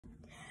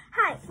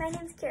Hi, my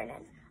name's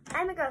Kiernan.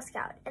 I'm a Girl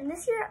Scout, and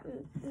this year,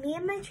 me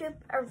and my troop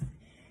are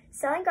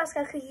selling Girl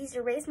Scout cookies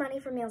to raise money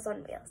for Meals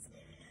on Wheels.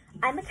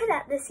 I'm a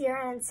cadet this year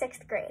and in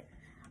 6th grade.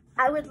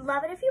 I would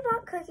love it if you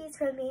bought cookies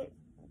from me,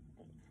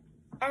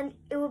 and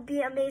it would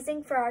be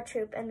amazing for our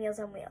troop and Meals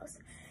on Wheels.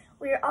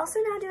 We are also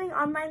now doing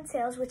online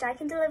sales, which I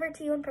can deliver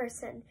to you in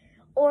person,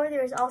 or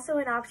there is also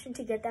an option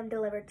to get them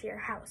delivered to your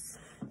house.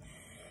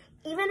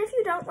 Even if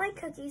you don't like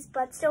cookies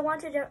but still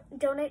want to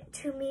donate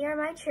to me or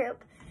my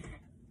troop,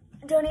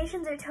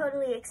 donations are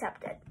totally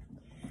accepted.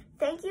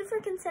 Thank you for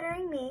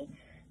considering me.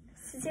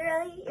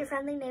 Sincerely, your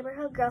friendly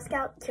neighborhood Girl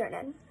Scout,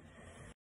 Kiernan.